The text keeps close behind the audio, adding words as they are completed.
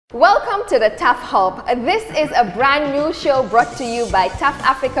Welcome to the TAF Hub. This is a brand new show brought to you by TAF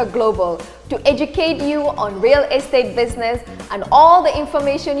Africa Global to educate you on real estate business and all the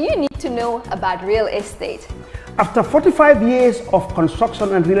information you need to know about real estate. After 45 years of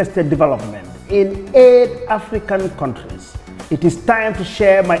construction and real estate development in 8 African countries, it is time to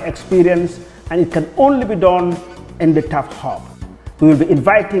share my experience, and it can only be done in the TAF Hub. We will be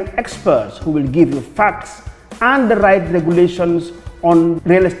inviting experts who will give you facts and the right regulations on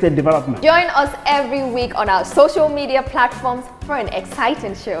real estate development. Join us every week on our social media platforms for an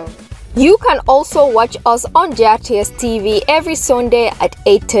exciting show. You can also watch us on JRTS TV every Sunday at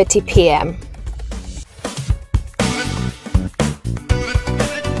 8:30 p.m.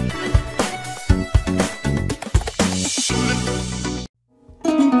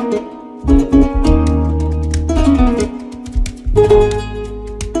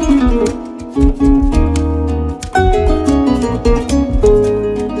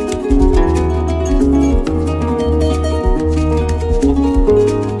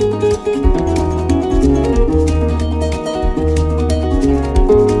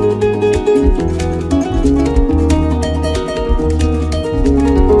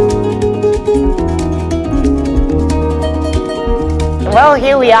 Well,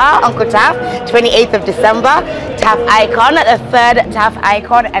 here we are, Uncle TAF, 28th of December, TAF Icon, the 3rd TAF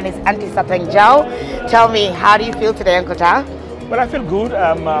Icon, and it's Auntie Satang Jow. Tell me, how do you feel today, Uncle TAF? Well, I feel good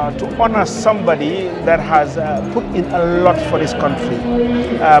to honor somebody that has put in a lot for this country.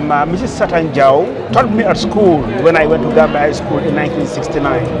 Mrs. Satang Jow taught me at school when I went to Gambia High School in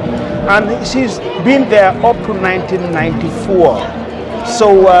 1969. And she's been there up to 1994.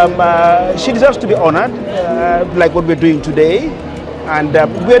 So she deserves to be honored, like what we're doing today. And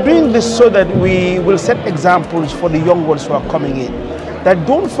we're doing this so that we will set examples for the young ones who are coming in. That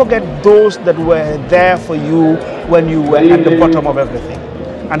don't forget those that were there for you when you were at the bottom of everything.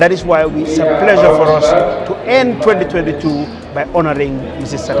 And that is why it's a pleasure for us to end 2022 by honoring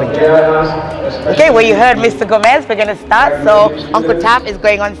Mrs. Satang Jow. Okay, well, you heard Mr. Gomez. We're going to start. So Uncle TAF is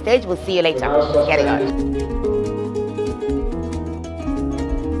going on stage. We'll see you later. Getting on.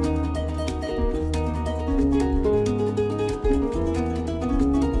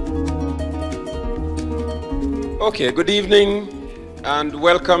 Okay, good evening and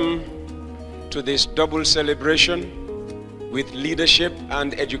welcome to this double celebration with leadership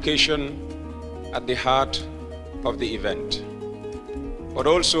and education at the heart of the event. But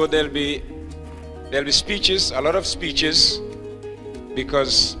also there'll be speeches, a lot of speeches,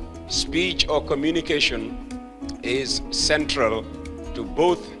 because speech or communication is central to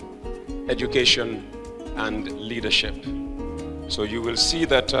both education and leadership. So you will see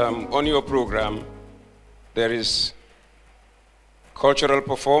that on your program there is cultural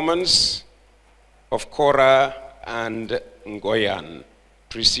performance of Kora and Ngoyan,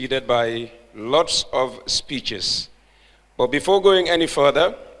 preceded by lots of speeches. But before going any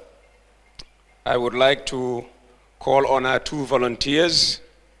further, I would like to call on our 2 volunteers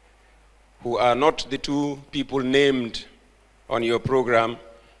who are not the 2 people named on your program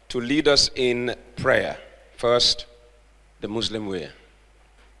to lead us in prayer. First, the Muslim way.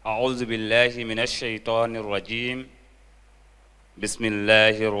 أعوذ بالله من الشيطان الرجيم بسم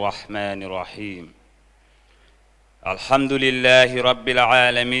الله الرحمن الرحيم الحمد لله رب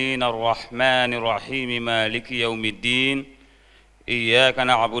العالمين الرحمن الرحيم مالك يوم الدين إياك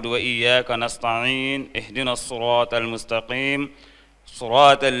نعبد وإياك نستعين اهدنا الصراط المستقيم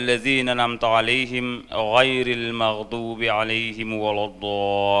صراط الذين أنعمت عليهم غير المغضوب عليهم ولا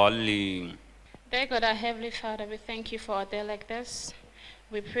الضالين. Dear God, our Heavenly Father, we thank you for a day like this.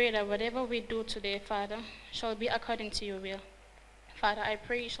 We pray that whatever we do today, Father, shall be according to your will. Father, I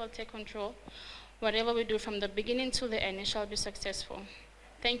pray you shall take control. Whatever we do from the beginning to the end, it shall be successful.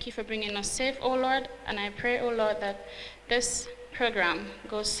 Thank you for bringing us safe, O Lord, and I pray, O Lord, that this program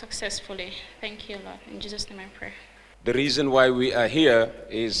goes successfully. Thank you, Lord. In Jesus' name I pray. The reason why we are here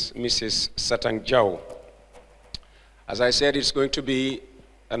is Mrs. Satang Jow. As I said, it's going to be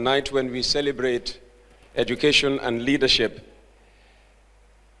a night when we celebrate education and leadership.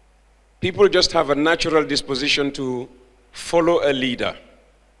 People just have a natural disposition to follow a leader.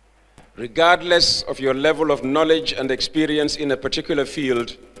 Regardless of your level of knowledge and experience in a particular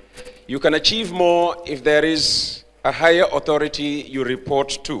field, you can achieve more if there is a higher authority you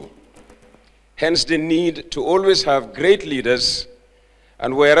report to. Hence the need to always have great leaders,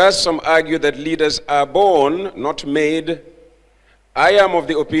 and whereas some argue that leaders are born, not made, I am of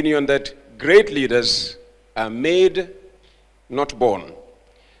the opinion that great leaders are made, not born.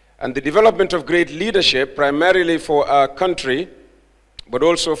 And the development of great leadership, primarily for our country, but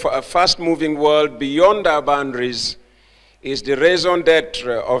also for a fast-moving world beyond our boundaries, is the raison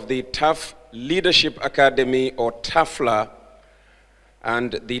d'etre of the TAF Leadership Academy, or TAFLA,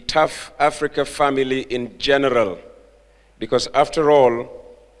 and the TAF Africa family in general. Because after all,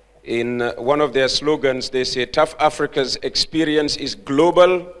 in one of their slogans, they say TAF Africa's experience is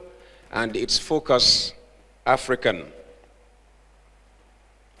global and its focus African.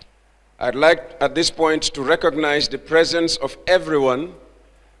 I'd like at this point to recognize the presence of everyone,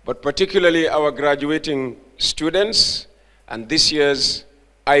 but particularly our graduating students and this year's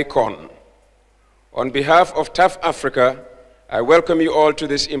icon. On behalf of TAF Africa, I welcome you all to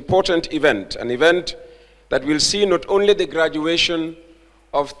this important event, an event that will see not only the graduation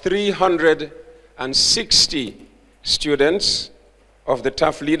of 360 students of the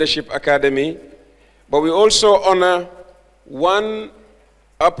TAF Leadership Academy, but we also honor one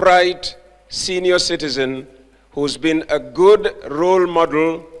upright senior citizen who's been a good role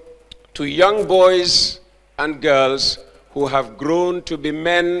model to young boys and girls who have grown to be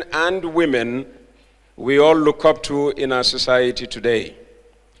men and women we all look up to in our society today.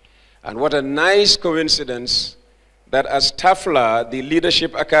 And what a nice coincidence that as TAFLA, the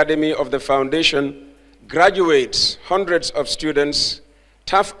Leadership Academy of the Foundation, graduates hundreds of students,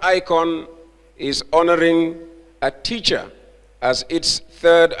 TAF Icon is honoring a teacher as its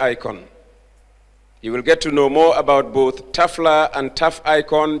third icon. You will get to know more about both TAFLA and TAF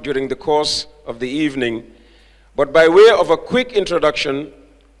Icon during the course of the evening. But by way of a quick introduction,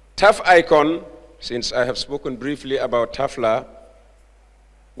 TAF Icon, since I have spoken briefly about TAFLA,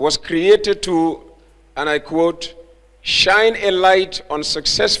 was created to, and I quote, shine a light on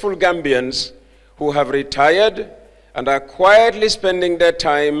successful Gambians who have retired and are quietly spending their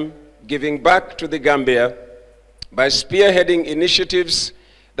time giving back to the Gambia by spearheading initiatives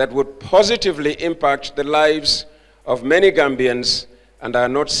that would positively impact the lives of many Gambians and are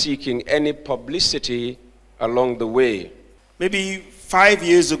not seeking any publicity along the way. Maybe 5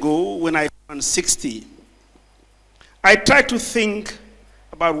 years ago, when I turned 60, I tried to think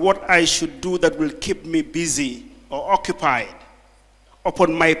about what I should do that will keep me busy or occupied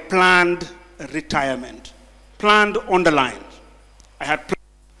upon my planned retirement. Planned, underlined. I had planned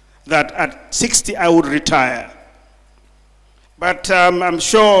that at 60 I would retire. But I'm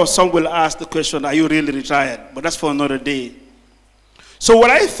sure some will ask the question, are you really retired? But that's for another day. So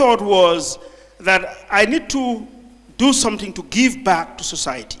what I thought was that I need to do something to give back to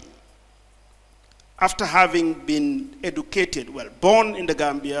society. After having been educated, well, born in the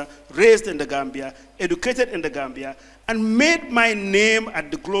Gambia, raised in the Gambia, educated in the Gambia, and made my name at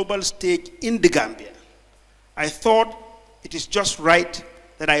the global stage in the Gambia, I thought it is just right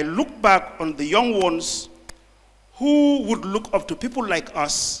that I look back on the young ones who would look up to people like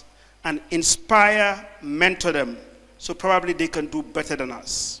us and inspire, mentor them, so probably they can do better than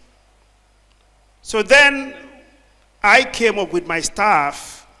us. So then I came up with my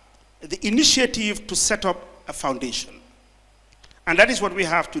staff the initiative to set up a foundation. And that is what we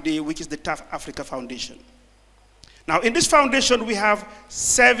have today, which is the TAF Africa Foundation. Now in this foundation we have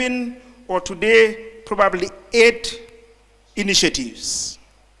 7, or today probably 8 initiatives.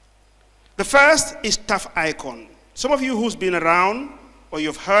 The first is TAF Icon. Some of you who's been around or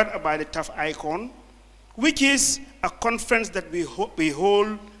you've heard about the TAF Icon, which is a conference that we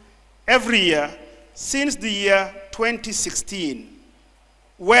hold every year since the year 2016,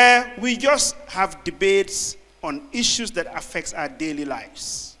 where we just have debates on issues that affect our daily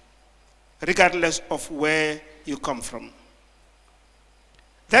lives, regardless of where you come from.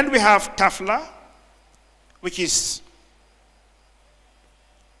 Then we have TAFLA, which is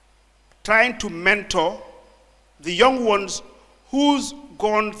trying to mentor the young ones who's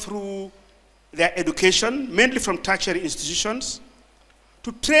gone through their education, mainly from tertiary institutions,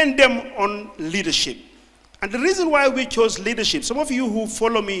 to train them on leadership. And the reason why we chose leadership, some of you who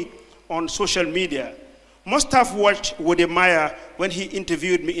follow me on social media must have watched Wodemaya when he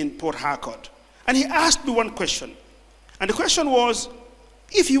interviewed me in Port Harcourt. And he asked me one question. And the question was,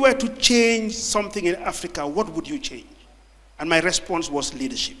 if you were to change something in Africa, what would you change? And my response was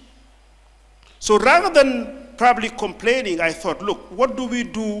leadership. So rather than probably complaining, I thought, look, what do we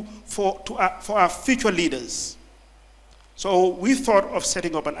do for our future leaders? So we thought of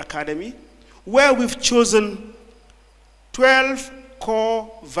setting up an academy where we've chosen 12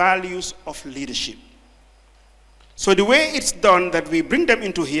 core values of leadership. So the way it's done, that we bring them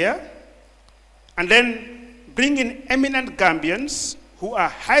into here, and then bring in eminent Gambians who are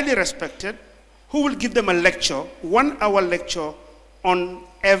highly respected, who will give them a lecture, 1-hour lecture on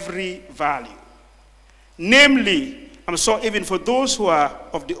every value. Namely, I'm sure even for those who are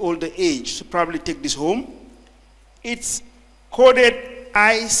of the older age, to probably take this home, it's coded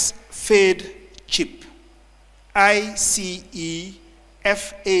ice fade chip. ICEFADECCHIP.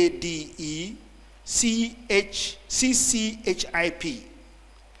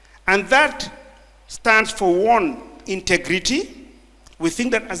 And that stands for 1, integrity. We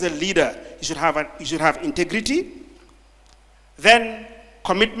think that as a leader, you should have integrity. Then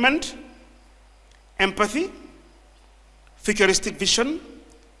commitment, empathy, futuristic vision,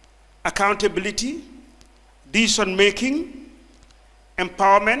 accountability, decision making,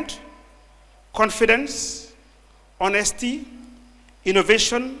 empowerment, confidence, honesty,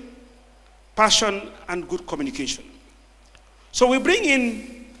 innovation, passion, and good communication. So we bring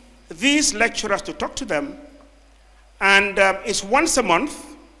in these lecturers to talk to them, and it's once a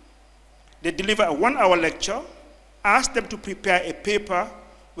month. They deliver a 1-hour lecture, ask them to prepare a paper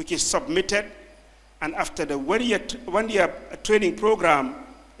which is submitted, and after the one-year training program,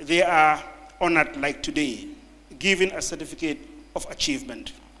 they are honored like today, given a certificate of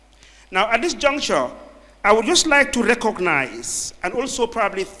achievement. Now, at this juncture, I would just like to recognize and also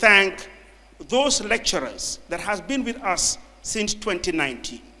probably thank those lecturers that has been with us since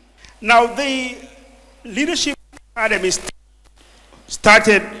 2019. Now, the Leadership Academy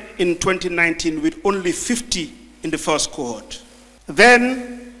started in 2019 with only 50 in the first cohort.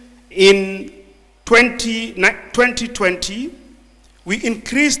 Then, in 2020, we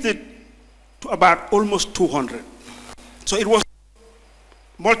increased it to about almost 200. So it was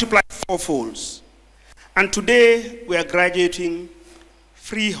multiplied 4-folds. And today, we are graduating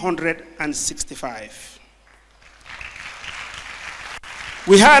 365.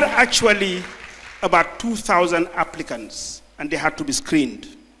 We had actually about 2,000 applicants, and they had to be screened.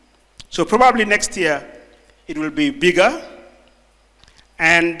 So probably next year, it will be bigger.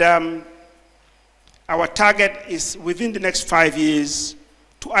 And our target is within the next 5 years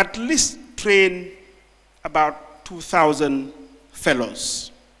to at least train about 2,000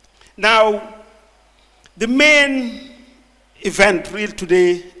 fellows. Now, the main event real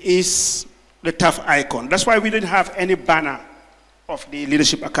today is the TAF Icon. That's why we didn't have any banner of the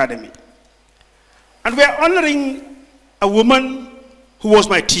Leadership Academy. And we are honoring a woman who was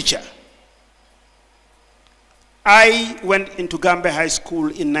my teacher. I went into Gambia High School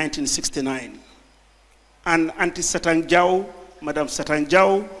in 1969. And Auntie Satang Jow, Madam Satang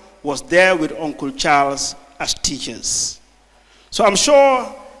Jow, was there with Uncle Charles as teachers. So I'm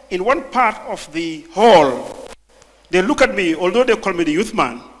sure in one part of the hall, they look at me, although they call me the youth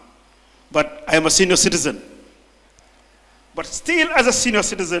man, but I am a senior citizen. But still, as a senior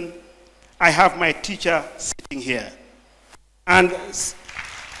citizen, I have my teacher sitting here. And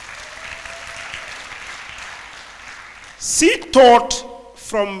she taught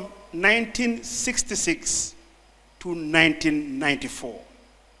from 1966 to 1994.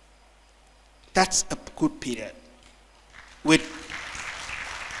 That's a good period, with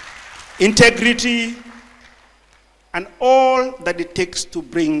integrity and all that it takes to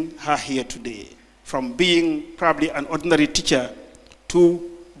bring her here today, from being probably an ordinary teacher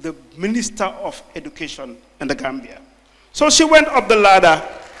to the Minister of Education in the Gambia. So she went up the ladder.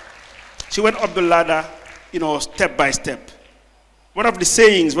 She went up the ladder, step by step. One of the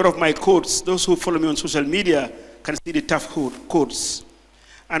sayings, one of my quotes, those who follow me on social media can see the TAF quotes.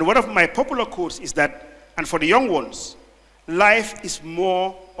 And one of my popular quotes is that, and for the young ones, life is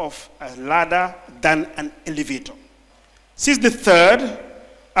more of a ladder than an elevator. She's the third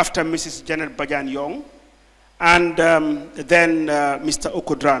after Mrs. Janet Bajan Young, and then Mr.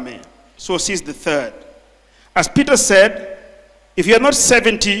 Okodrame. So she's the third. As Peter said, if you're not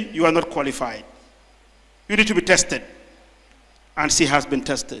 70, you are not qualified. You need to be tested. And she has been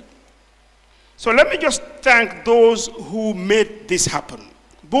tested. So let me just thank those who made this happen,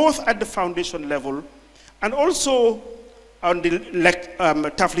 both at the foundation level and also on the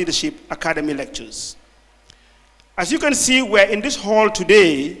TAF Leadership Academy lectures. As you can see, we're in this hall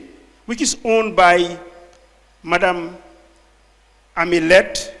today, which is owned by Madam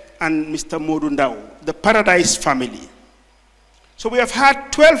Amilet and Mr. Modundao, the Paradise family. So we have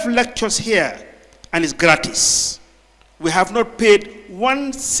had 12 lectures here, and it's gratis. We have not paid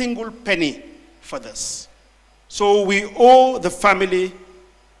one single penny for this. So we owe the family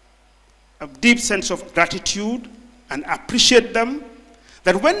a deep sense of gratitude and appreciate them.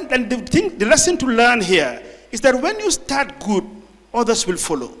 That the lesson to learn here is that when you start good, others will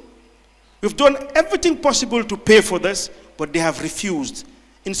follow. We've done everything possible to pay for this, but they have refused.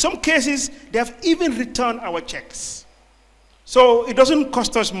 In some cases, they have even returned our checks. So it doesn't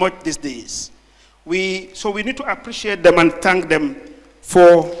cost us much these days. So we need to appreciate them and thank them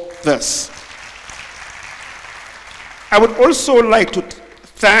for this. I would also like to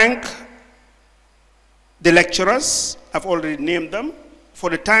thank the lecturers, I've already named them, for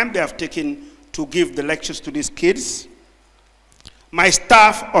the time they have taken to give the lectures to these kids. My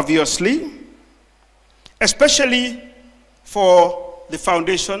staff, obviously, especially for the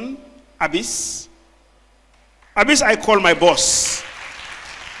foundation, Abyss. Abyss, I call my boss.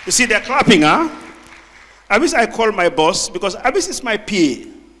 You see, they're clapping, huh? Abyss, I call my boss because Abyss is my PA.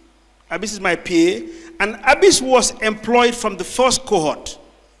 Abyss is my PA, and Abyss was employed from the first cohort.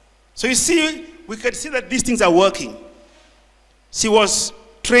 So you see, we can see that these things are working. She was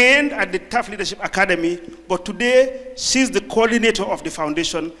trained at the TAF Leadership Academy, but today she's the coordinator of the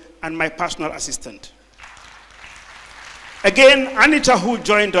foundation and my personal assistant. Again, Anita, who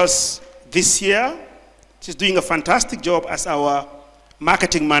joined us this year, she's doing a fantastic job as our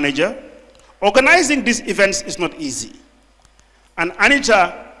marketing manager. Organizing these events is not easy. And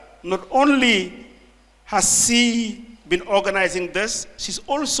Anita, not only has she been organizing this, she's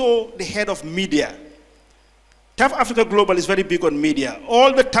also the head of media. TAF Africa Global is very big on media.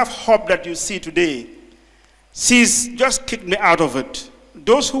 All the TAF Hub that you see today, she's just kicked me out of it.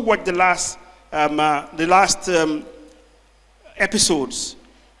 Those who watched the last episodes,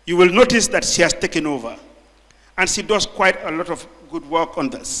 you will notice that she has taken over. And she does quite a lot of good work on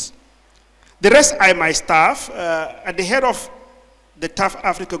this. The rest are my staff. At the head of the TAF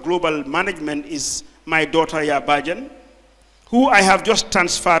Africa Global Management is my daughter, Yabajan, who I have just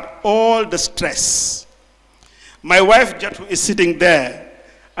transferred all the stress. My wife, Jatu, is sitting there,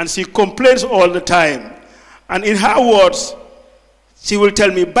 and she complains all the time. And in her words, she will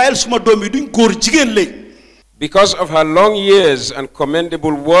tell me, because of her long years and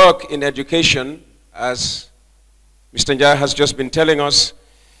commendable work in education, as Mr. Njie has just been telling us,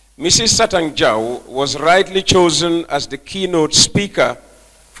 Mrs. Satang Jow was rightly chosen as the keynote speaker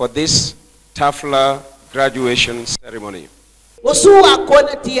for this TAFLA graduation ceremony.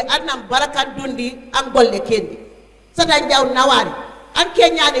 Satang Jow nawari an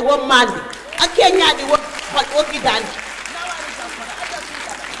kenyani wo mandi an kenyani wo gidani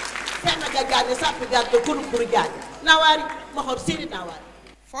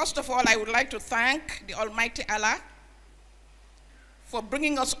First of all, I would like to thank the Almighty Allah for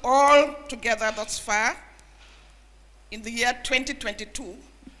bringing us all together thus far in the year 2022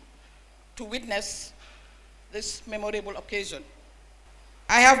 to witness this memorable occasion.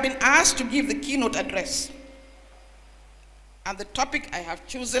 I have been asked to give the keynote address, and the topic I have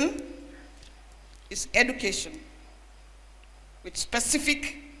chosen is education, with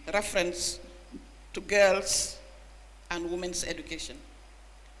specific reference to girls and women's education.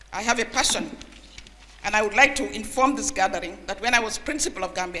 I have a passion, and I would like to inform this gathering that when I was principal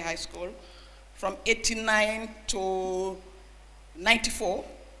of Gambia High School, from 89 to 94,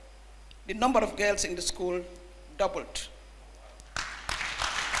 the number of girls in the school doubled.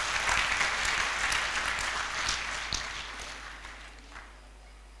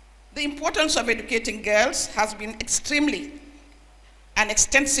 The importance of educating girls has been extremely and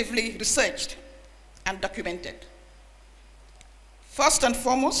extensively researched and documented. First and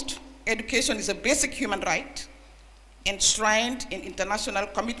foremost, education is a basic human right enshrined in international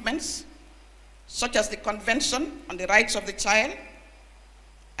commitments such as the Convention on the Rights of the Child,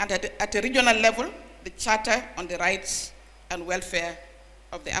 and at a regional level, the Charter on the Rights and Welfare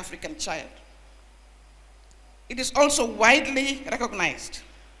of the African Child. It is also widely recognized,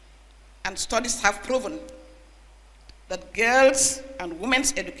 and studies have proven that girls and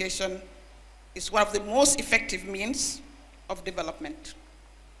women's education is one of the most effective means of development,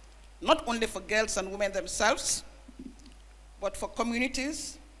 not only for girls and women themselves, but for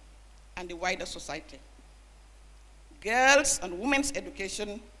communities and the wider society. Girls and women's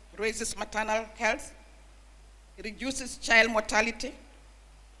education raises maternal health, reduces child mortality,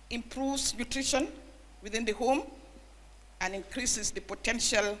 improves nutrition within the home, and increases the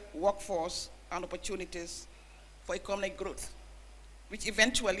potential workforce and opportunities for economic growth, which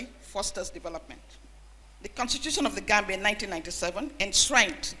eventually fosters development. The Constitution of the Gambia in 1997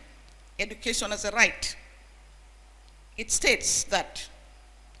 enshrined education as a right. It states that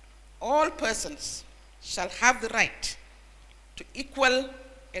all persons shall have the right to equal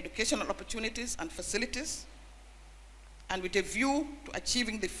educational opportunities and facilities, and with a view to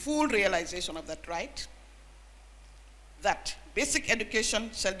achieving the full realization of that right, that basic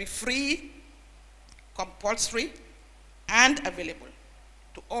education shall be free, compulsory, and available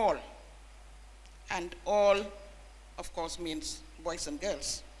to all. And all, of course, means boys and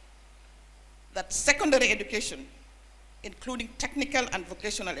girls. That secondary education, including technical and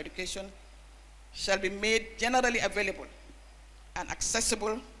vocational education, shall be made generally available and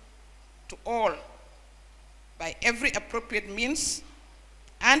accessible to all by every appropriate means,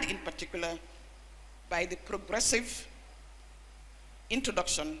 and in particular by the progressive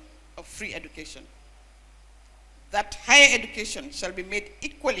introduction of free education. That higher education shall be made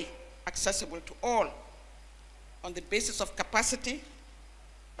equally accessible to all on the basis of capacity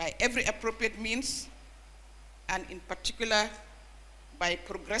by every appropriate means, and in particular by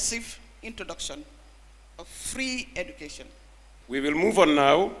progressive introduction of free education. We will move on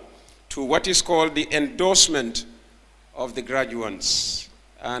now to what is called the endorsement of the graduates.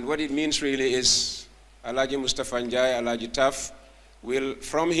 And what it means really is Alhaji Mustapha Njie, Alhaji TAF will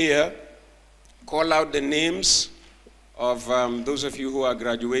from here call out the names of those of you who are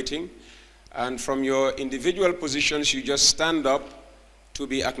graduating, and from your individual positions you just stand up to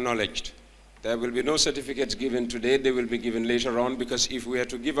be acknowledged. There will be no certificates given today, they will be given later on, because if we are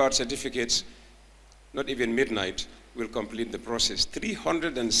to give out certificates, not even midnight, we'll complete the process.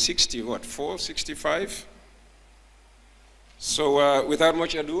 360, what, 465? So without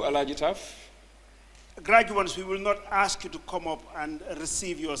much ado, Alhaji TAF. Graduates, we will not ask you to come up and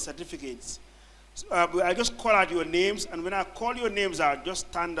receive your certificates. I just call out your names, and when I call your names out, just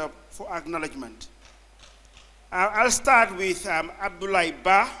stand up for acknowledgement. I'll start with Abdullah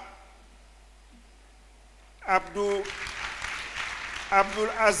Ba, Abdul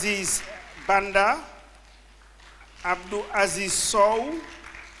Aziz Banda, Abdul Aziz Sow,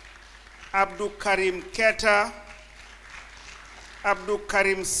 Abdul Karim Keta, Abdul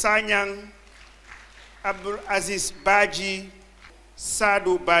Karim Sanyang, Abdul Aziz Baji,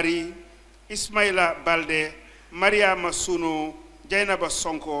 Sadu Bari, Ismaila Balde, Maria Masuno, Jainaba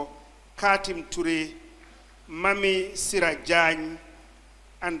Sonko, Katim Ture, Mami Sirajany,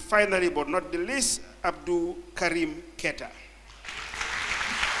 and finally, but not the least, Abdul Karim Keta.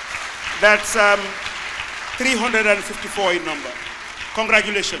 That's 354 in number.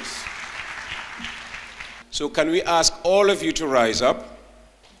 Congratulations. So can we ask all of you to rise up,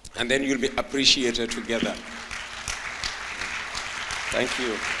 and then you'll be appreciated together. Thank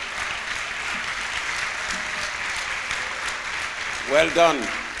you. Well done.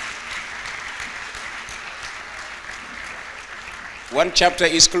 One chapter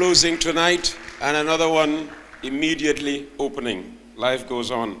is closing tonight, and another one immediately opening. Life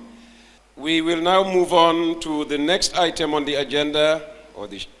goes on. We will now move on to the next item on the agenda, or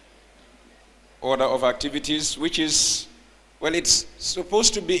the order of activities, which is, well, it's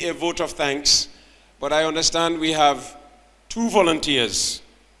supposed to be a vote of thanks, but I understand we have two volunteers,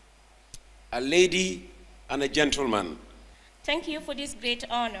 a lady and a gentleman. Thank you for this great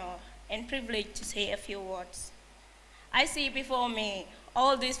honor and privilege to say a few words. I see before me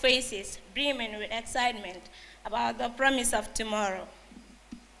all these faces brimming with excitement about the promise of tomorrow,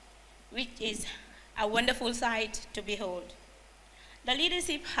 which is a wonderful sight to behold. The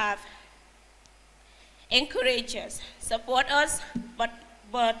Leadership Hub encourages, support us,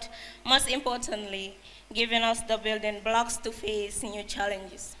 but most importantly, giving us the building blocks to face new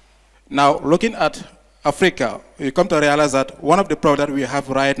challenges. Now, looking at Africa, we come to realize that one of the problems that we have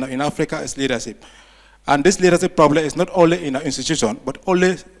right now in Africa is leadership. And this leadership problem is not only in our institution, but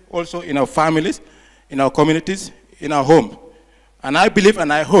also in our families, in our communities, in our home. And I believe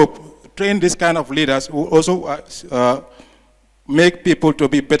and I hope train this kind of leaders will also make people to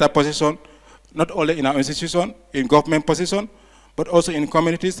be better positioned, not only in our institution, in government position, but also in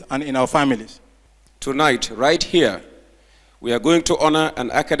communities and in our families. Tonight, right here, we are going to honor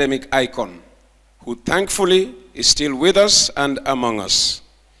an academic icon who thankfully is still with us and among us.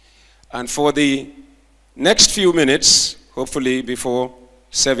 And for the next few minutes, hopefully before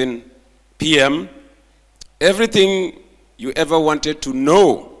 7 p.m., everything you ever wanted to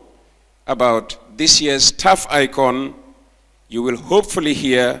know about this year's TAF Icon, you will hopefully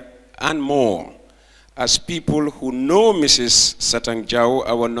hear and more, as people who know Mrs. Satang Jow,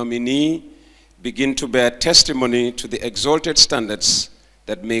 our nominee, begin to bear testimony to the exalted standards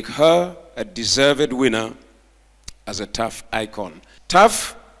that make her a deserved winner as a TAF Icon.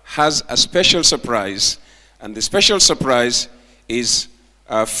 TAF has a special surprise, and the special surprise is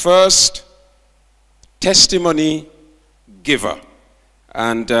our first testimony giver.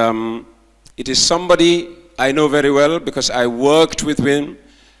 And it is somebody I know very well because I worked with him,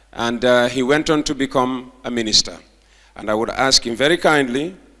 and he went on to become a minister. And I would ask him very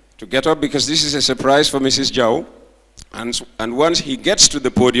kindly to get up, because this is a surprise for Mrs. Jow. And once he gets to the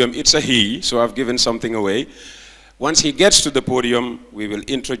podium, it's a he, so I've given something away. Once he gets to the podium, we will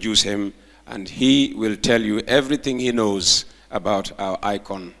introduce him, and he will tell you everything he knows about our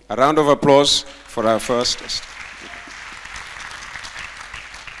icon. A round of applause for our first guest.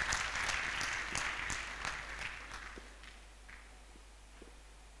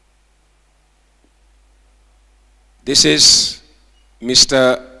 This is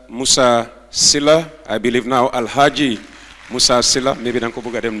Mr. Musa Silla, I believe now Alhaji Musa Silla, maybe danko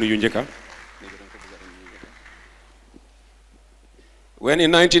buga dem nuyu njeka. When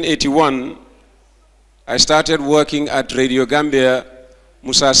in 1981 I started working at Radio Gambia,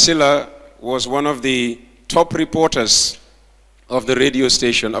 Musa Silla was one of the top reporters of the radio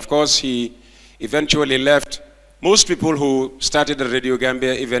station. Of course, he eventually left. Most people who started at Radio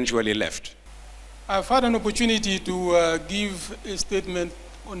Gambia eventually left. I've had an opportunity to give a statement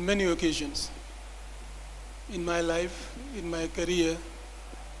on many occasions in my life, in my career,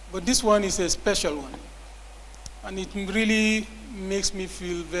 but this one is a special one, and it really makes me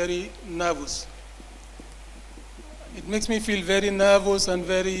feel very nervous. It makes me feel very nervous and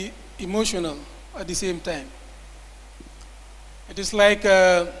very emotional at the same time. It is like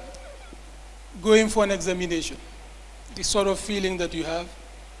going for an examination, the sort of feeling that you have.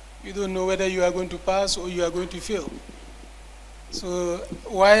 You don't know whether you are going to pass or you are going to fail. So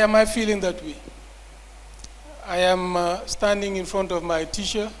why am I feeling that way? I am standing in front of my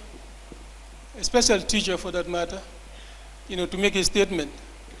teacher, a special teacher for that matter, to make a statement.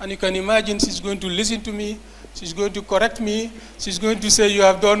 And you can imagine she's going to listen to me, she's going to correct me, she's going to say you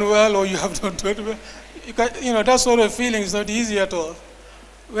have done well or you have not done well. That sort of feeling is not easy at all.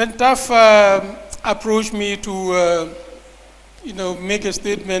 When TAF approached me to make a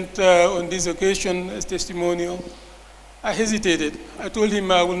statement on this occasion as testimonial, I hesitated. I told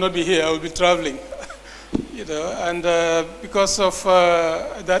him I will not be here, I will be traveling. And because of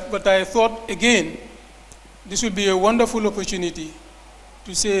that, but I thought again, this would be a wonderful opportunity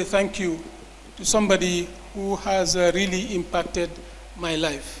to say thank you to somebody who has really impacted my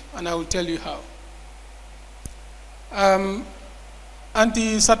life, and I will tell you how.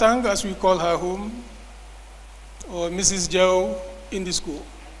 Auntie Satang, as we call her home, or Mrs. Jow in the school.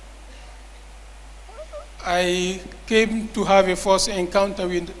 I came to have a first encounter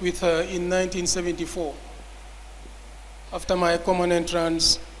with her in 1974. After my common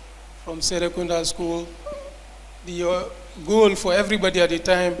entrance from Serekunda School, the goal for everybody at the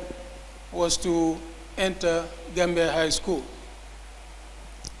time was to enter Gambia High School.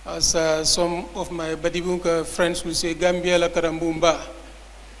 As some of my Badibunka friends will say, Gambia la Karambumba.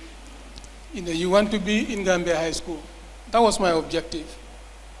 You want to be in Gambia High School. That was my objective.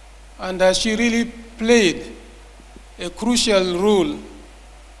 And she really played a crucial role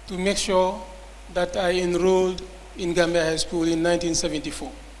to make sure that I enrolled in Gambia High School in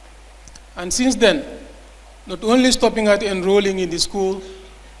 1974. And since then, not only stopping at enrolling in the school,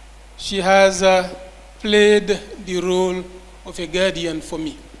 she has played the role of a guardian for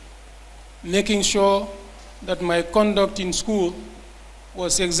me, making sure that my conduct in school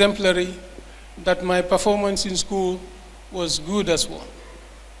was exemplary, that my performance in school was good as well.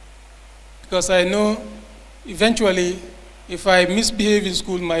 Because I know eventually if I misbehave in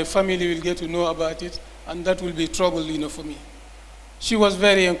school, my family will get to know about it, and that will be trouble, for me. She was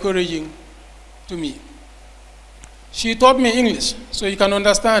very encouraging to me. She taught me English, so you can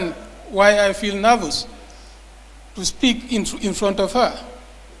understand why I feel nervous to speak in front of her.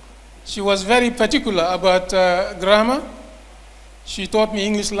 She was very particular about grammar. She taught me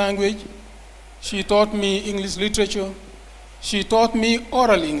English language. She taught me English literature. She taught me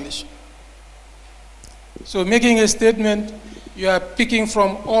oral English. So making a statement, you are picking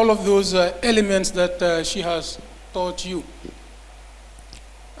from all of those elements that she has taught you.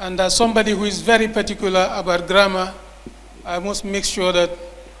 And as somebody who is very particular about grammar, I must make sure that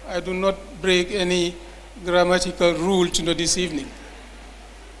I do not break any grammatical rule this evening.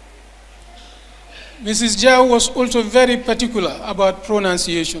 Mrs. Jow was also very particular about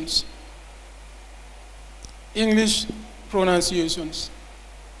pronunciations, English pronunciations.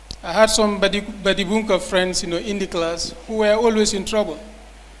 I had some Badibunka friends, in the class who were always in trouble.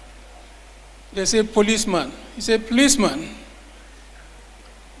 They say policeman. He said policeman.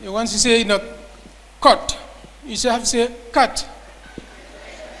 Once you say, cut, you should have to say cut.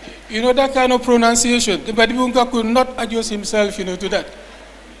 That kind of pronunciation. The Badibunka could not adjust himself, to that.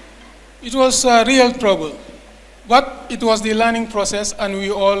 It was real trouble. But it was the learning process, and we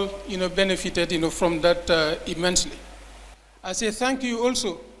all, benefited, from that immensely. I say thank you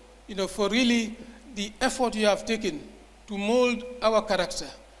also, for really the effort you have taken to mold our character,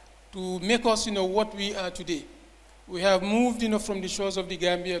 to make us, what we are today. We have moved, from the shores of the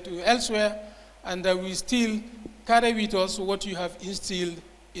Gambia to elsewhere, and we still carry with us what you have instilled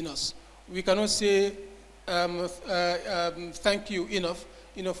in us. We cannot say thank you enough,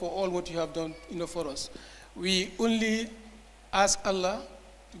 for all what you have done, for us. We only ask Allah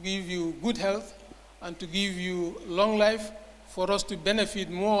to give you good health and to give you long life for us to benefit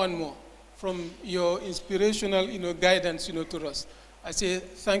more and more from your inspirational, guidance, to us. I say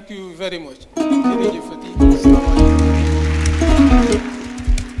thank you very much.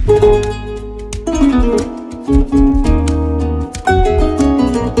 you.